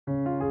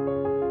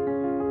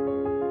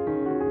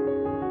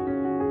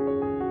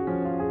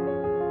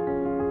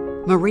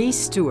Marie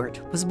Stuart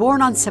was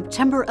born on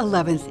September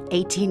 11,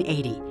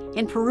 1880,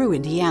 in Peru,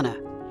 Indiana.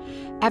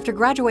 After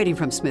graduating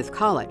from Smith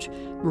College,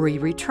 Marie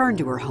returned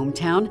to her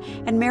hometown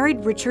and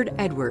married Richard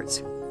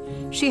Edwards.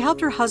 She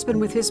helped her husband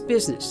with his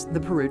business,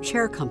 the Peru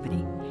Chair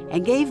Company,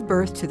 and gave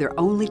birth to their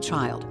only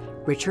child,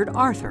 Richard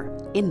Arthur,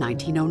 in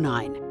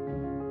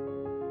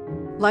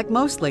 1909. Like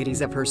most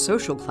ladies of her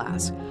social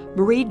class,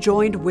 Marie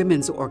joined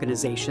women's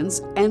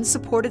organizations and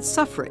supported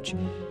suffrage,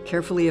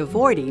 carefully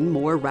avoiding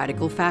more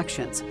radical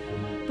factions.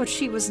 But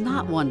she was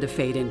not one to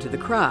fade into the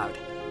crowd.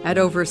 At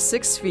over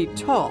 6 feet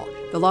tall,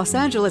 the Los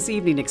Angeles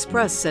Evening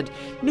Express said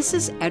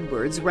Mrs.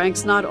 Edwards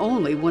ranks not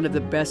only one of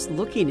the best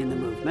looking in the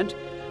movement,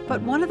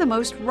 but one of the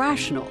most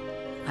rational,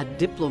 a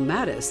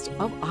diplomatist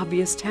of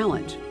obvious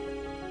talent.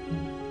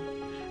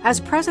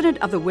 As president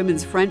of the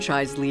Women's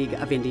Franchise League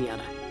of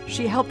Indiana,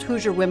 she helped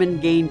Hoosier women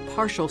gain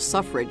partial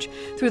suffrage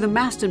through the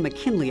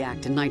Maston-McKinley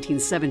Act in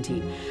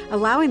 1917,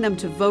 allowing them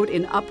to vote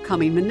in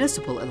upcoming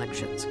municipal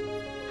elections.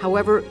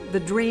 However, the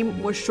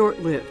dream was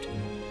short-lived.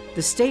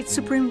 The state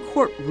Supreme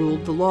Court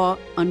ruled the law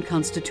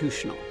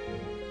unconstitutional.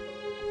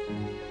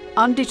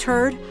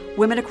 Undeterred,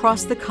 women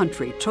across the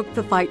country took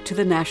the fight to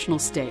the national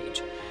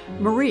stage.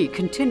 Marie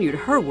continued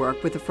her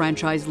work with the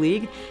Franchise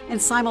League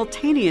and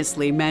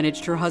simultaneously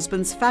managed her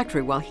husband's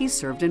factory while he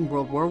served in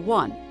World War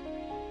I.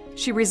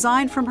 She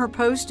resigned from her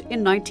post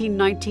in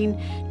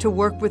 1919 to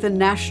work with the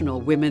National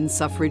Women's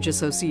Suffrage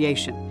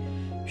Association.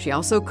 She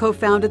also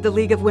co-founded the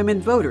League of Women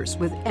Voters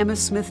with Emma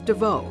Smith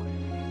DeVoe.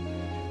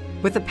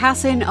 With the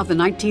passing of the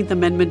 19th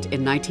Amendment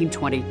in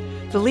 1920,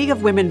 the League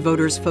of Women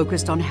Voters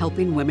focused on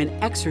helping women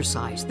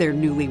exercise their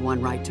newly won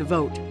right to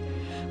vote.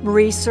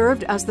 Marie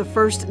served as the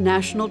first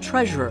national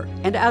treasurer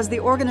and as the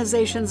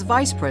organization's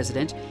vice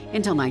president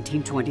until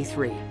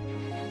 1923.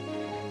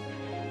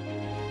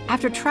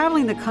 After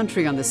traveling the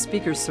country on the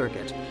speaker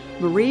circuit,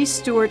 Marie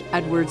Stuart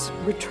Edwards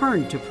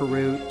returned to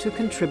Peru to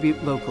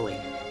contribute locally.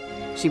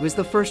 She was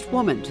the first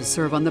woman to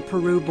serve on the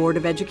Peru Board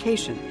of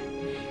Education.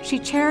 She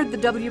chaired the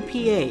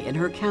WPA in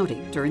her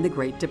county during the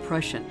Great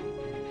Depression.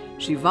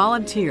 She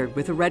volunteered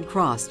with the Red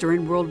Cross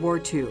during World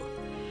War II,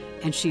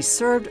 and she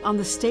served on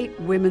the State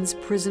Women's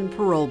Prison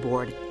Parole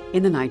Board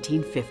in the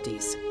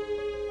 1950s.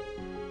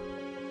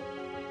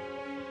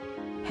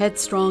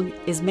 Headstrong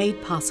is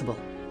made possible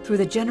through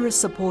the generous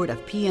support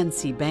of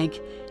PNC Bank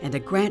and a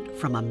grant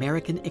from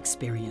American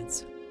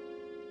Experience.